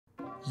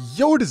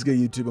Yo, what is good,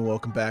 YouTube, and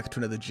welcome back to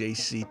another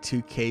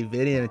JC2K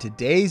video. And in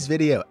today's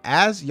video,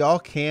 as y'all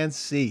can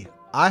see,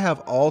 I have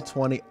all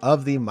 20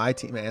 of the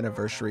MyTEAM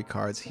anniversary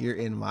cards here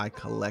in my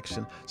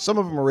collection. Some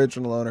of them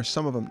original owner,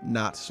 some of them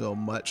not so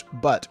much.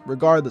 But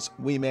regardless,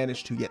 we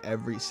managed to get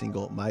every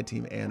single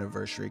MyTEAM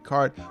anniversary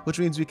card, which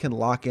means we can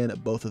lock in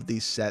both of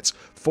these sets.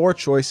 4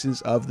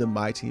 choices of the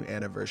MyTEAM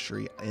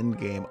anniversary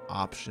in-game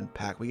option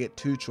pack. We get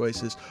 2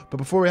 choices. But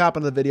before we hop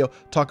into the video,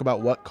 talk about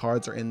what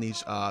cards are in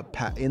these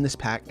in this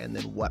pack, and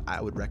then what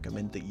I would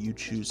recommend that you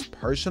choose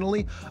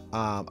personally.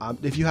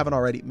 If you haven't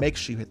already, make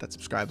sure you hit that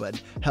subscribe button.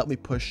 Help me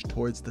push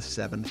towards the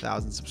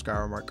 7,000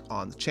 subscriber mark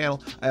on the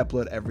channel. I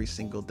upload every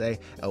single day.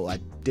 Oh, I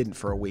didn't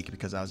for a week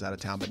because I was out of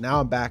town, but now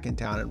I'm back in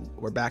town and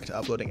we're back to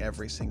uploading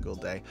every single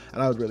day.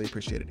 And I would really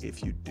appreciate it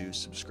if you do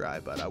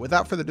subscribe. But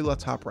without further ado,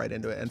 let's hop right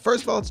into it. And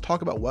first of all, let's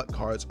talk about what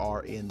cards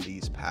are in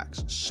these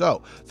packs.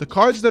 So the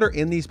cards that are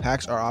in these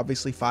packs are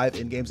obviously 5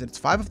 in-games, and it's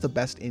 5 of the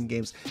best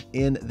in-games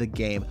in the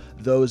game.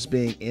 Those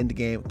being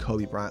in-game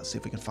Kobe Bryant. Let's see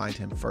if we can find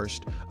him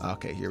first.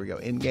 Okay, here we go.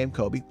 In-game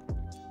Kobe.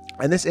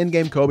 And this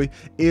in-game Kobe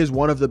is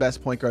one of the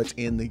best point guards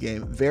in the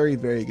game. Very,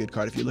 very good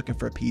card. If you're looking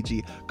for a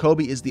PG,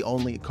 Kobe is the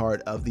only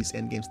card of these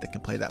in-games that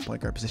can play that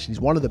point guard position. He's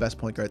one of the best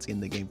point guards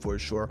in the game for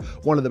sure.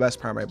 One of the best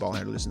primary ball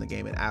handlers in the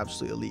game, an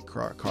absolute elite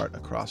card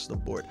across the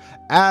board.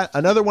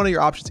 Another one of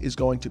your options is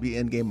going to be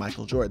in-game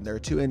Michael Jordan. There are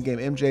 2 in-game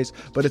MJs,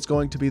 but it's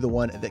going to be the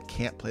one that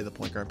can't play the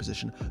point guard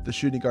position, the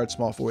shooting guard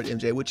small forward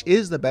MJ, which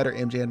is the better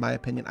MJ in my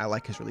opinion. I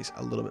like his release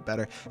a little bit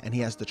better, and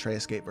he has the Trey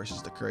escape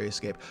versus the Curry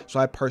escape. So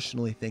I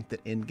personally think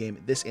that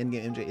this in-game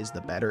MJ is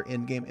the better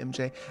in-game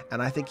MJ,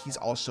 and I think he's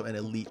also an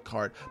elite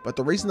card. But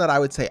the reason that I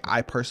would say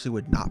I personally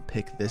would not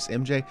pick this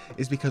MJ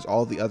is because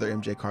all the other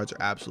MJ cards are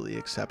absolutely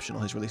exceptional.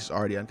 His release is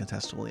already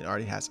uncontestable and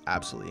already has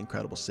absolutely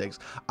incredible SIGs.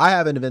 I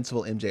have an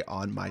invincible MJ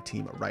on my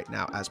team right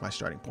now as my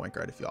starting point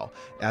guard.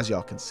 As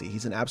y'all can see,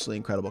 he's an absolutely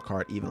incredible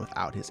card even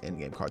without his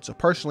in-game card. So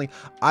personally,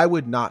 I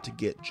would not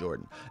get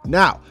Jordan.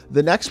 Now,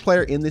 the next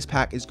player in this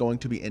pack is going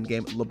to be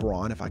in-game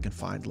LeBron. If I can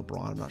find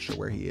LeBron, I'm not sure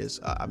where he is.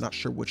 I'm not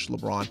sure which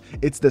LeBron.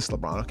 It's this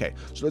LeBron. Okay,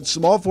 so it's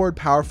small forward,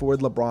 power forward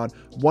LeBron,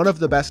 one of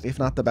the best, if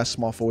not the best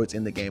small forwards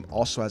in the game.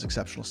 Also has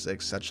exceptional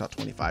SIGs, set shot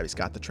 25. He's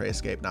got the Trey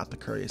escape, not the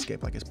Curry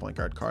escape like his point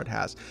guard card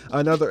has.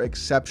 Another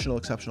exceptional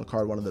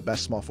card, one of the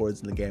best small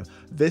forwards in the game.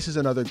 This is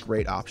another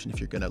great option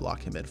if you're going to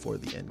lock him in for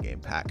the in-game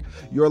pack.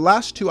 Your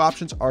last 2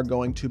 options are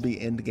going to be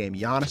in-game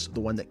Giannis, the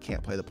one that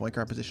can't play the point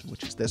guard position,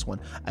 which is this one.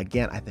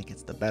 Again, I think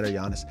it's the better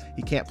Giannis.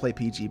 He can't play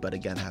PG, but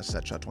again has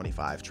set shot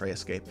 25, Trey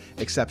escape,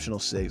 exceptional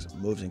SIGs,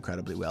 moves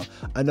incredibly well.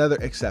 Another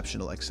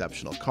exceptional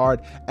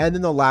card. And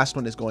then the last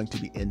one is going to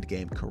be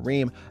in-game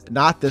Kareem.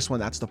 Not this one,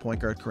 that's the point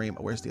guard Kareem.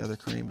 Where's the other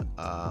Kareem?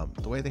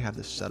 The way they have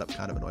this set up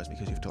kind of annoys me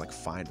because you have to like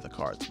find the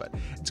cards, but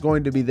it's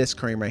going to be this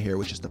Kareem right here,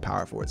 which is the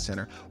power forward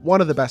center.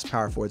 One of the best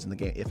power forwards in the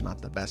game, if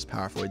not the best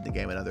power forward in the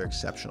game. Another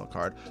exceptional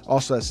card.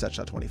 Also has set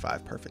shot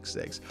 25, perfect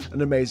SIGs.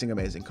 An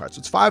amazing card. So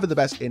it's 5 of the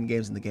best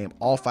in-games in the game.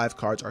 All 5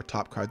 cards are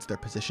top cards of their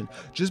position.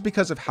 Just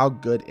because of how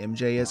good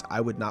MJ is, I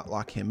would not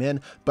lock him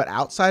in. But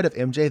outside of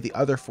MJ, the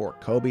other 4,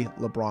 Kobe,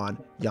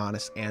 LeBron,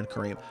 Giannis, and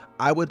Kareem,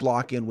 I would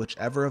lock in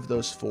whichever of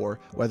those 4,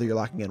 whether you're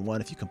locking in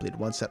 1 if you completed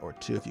 1 set or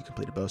 2 if you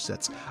completed both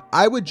sets.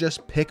 I would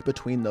just pick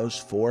between those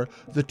 4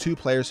 the 2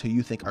 players who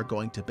you think are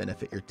going to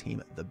benefit your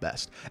team the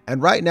best.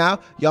 And right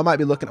now, y'all might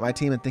be looking at my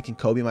team and thinking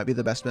Kobe might be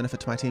the best benefit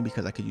to my team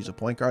because I could use a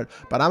point guard,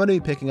 but I'm going to be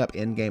picking up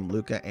in-game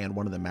Luka and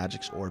one of the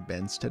Magic's or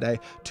Ben's today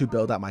to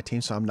build out my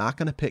team. So I'm not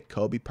going to pick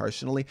Kobe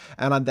personally,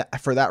 and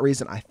for that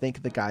reason, I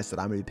think the guys that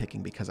I'm going to be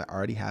picking, because I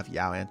already have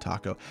Yao and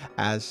Taco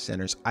as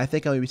centers, I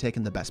think I'm going to be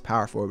taking the best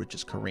power forward, which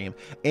is Kareem,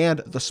 and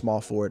the small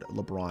forward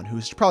LeBron,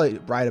 who's probably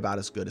right about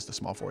as good as the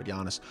small forward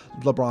Giannis.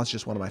 LeBron's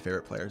just one of my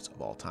favorite players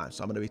of all time,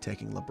 so I'm going to be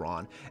taking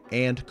LeBron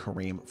and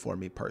Kareem for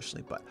me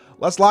personally. But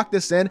let's lock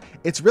this in.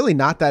 It's really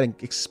not that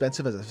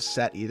expensive as a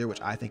set either,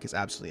 which I think is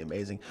absolutely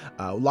amazing.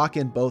 Lock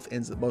in both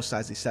ends, both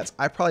sides of these sets.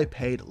 I probably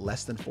paid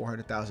less than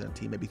 400,000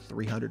 MT, maybe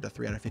 300 to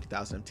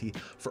 350,000 MT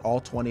for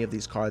all 20 of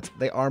these cards.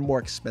 They are more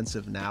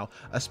expensive now,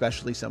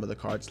 especially some of the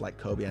cards like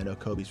Kobe. I know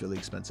Kobe's really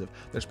expensive.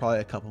 There's probably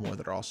a couple more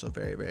that are also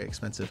very, very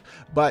expensive,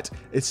 but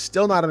it's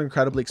still not an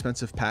incredibly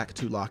expensive pack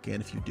to lock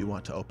in if you do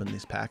want to open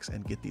these packs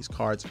and get these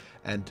cards.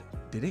 And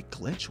did it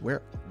glitch?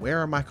 Where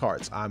are my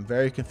cards? I'm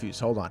very confused.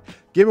 Hold on,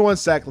 give me 1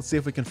 sec. Let's see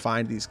if we can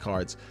find these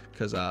cards,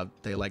 because I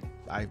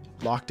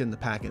locked in the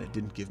pack and it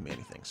didn't give me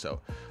anything.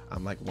 So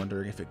I'm like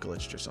wondering if it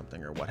glitched or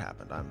something or what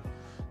happened. I'm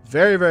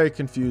very, very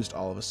confused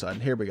all of a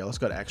sudden. Here we go. Let's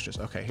go to extras.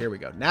 Okay, here we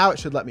go. Now it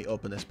should let me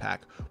open this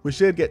pack. We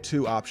should get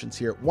 2 options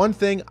here. One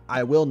thing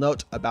I will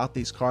note about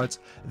these cards,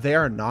 they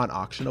are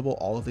non-auctionable,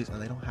 all of these,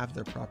 and they don't have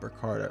their proper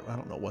card. I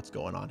don't know what's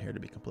going on here, to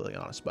be completely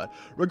honest, but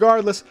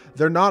regardless,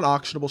 they're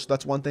non-auctionable, so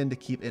that's one thing to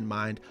keep in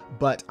mind.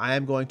 But I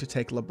am going to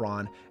take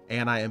LeBron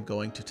and I am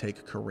going to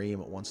take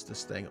Kareem once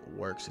this thing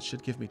works. It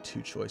should give me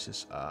 2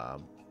 choices.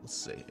 Let's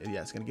see.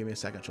 Yeah, it's going to give me a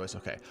second choice.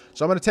 Okay,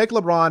 so I'm going to take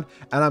LeBron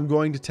and I'm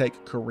going to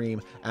take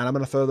Kareem, and I'm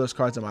going to throw those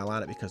cards in my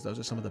lineup because those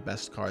are some of the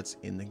best cards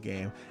in the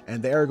game,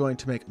 and they are going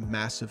to make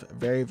massive,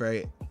 very,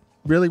 very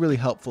really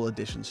helpful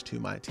additions to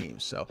my team.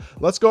 So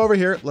let's go over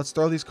here. Let's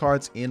throw these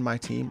cards in my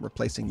team,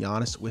 replacing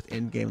Giannis with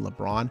in-game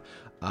LeBron.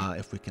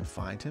 If we can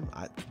find him,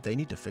 they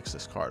need to fix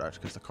this card art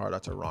because the card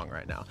arts are wrong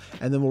right now.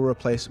 And then we'll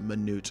replace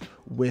Manute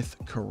with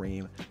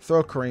Kareem.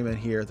 Throw Kareem in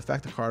here. The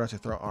fact the card arts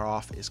are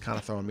off is kind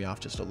of throwing me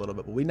off just a little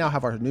bit, but we now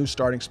have our new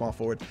starting small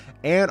forward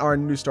and our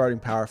new starting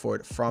power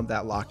forward from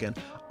that lock-in.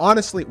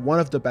 Honestly,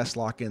 one of the best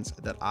lock-ins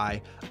that I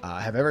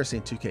have ever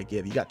seen 2K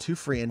give. You got 2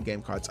 free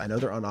in-game cards. I know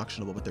they're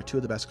unauctionable, but they're 2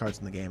 of the best cards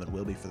in the game and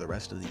will be for the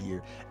rest of the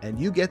year. And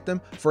you get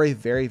them for a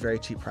very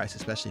cheap price,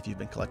 especially if you've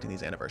been collecting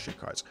these anniversary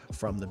cards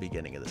from the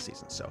beginning of the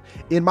season. So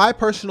in my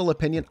personal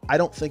opinion, I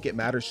don't think it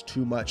matters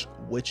too much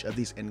which of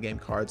these in-game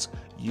cards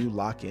you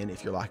lock in.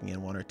 If you're locking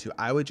in 1 or 2,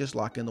 I would just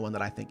lock in the one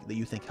that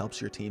you think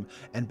helps your team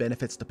and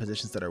benefits the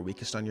positions that are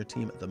weakest on your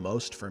team the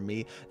most. For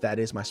me, that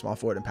is my small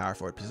forward and power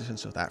forward position.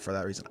 So for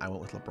that reason, I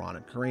went with LeBron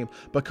and Kareem.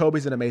 But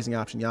Kobe's an amazing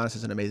option. Giannis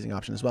is an amazing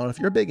option as well. And if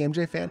you're a big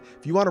MJ fan,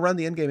 if you want to run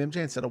the in-game MJ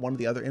instead of one of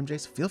the other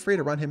MJs, feel free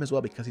to run him as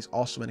well because he's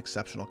also an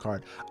exceptional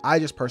card. I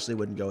just personally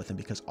wouldn't go with him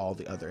because all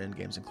the other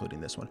in-games, including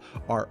this one,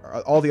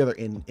 all the other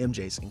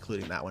MJs,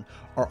 including that one,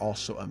 are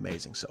also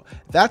amazing. So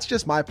that's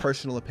just my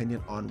personal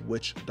opinion on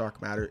which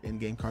Dark Matter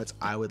in-game cards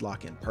I would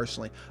lock in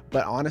personally.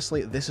 But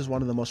honestly, this is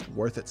one of the most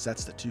worth it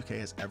sets that 2K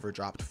has ever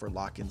dropped for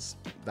lock-ins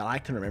that I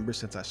can remember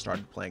since I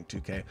started playing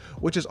 2K,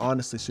 which is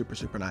honestly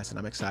super nice. And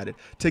I'm excited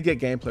to get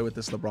gameplay with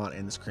this LeBron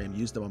and this Kareem,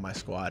 use them on my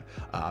squad.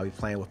 I'll be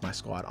playing with my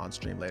squad on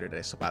stream later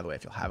today. So by the way,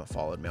 if you haven't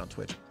followed me on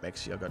Twitch, make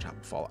sure you go drop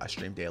a follow. I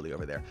stream daily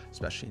over there,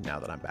 especially now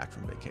that I'm back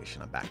from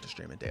vacation. I'm back to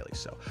streaming daily.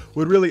 So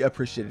would really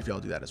appreciate it if y'all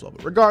do that as well.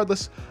 But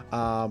regardless,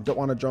 don't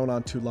want to drone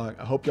on too long.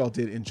 I hope y'all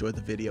did enjoy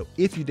the video.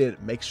 If you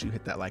did, make sure you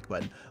hit that like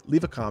button,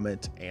 leave a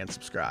comment, and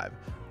subscribe.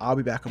 I'll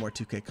be back on more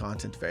 2K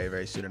content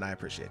very soon, and I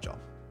appreciate y'all.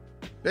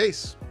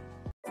 Peace.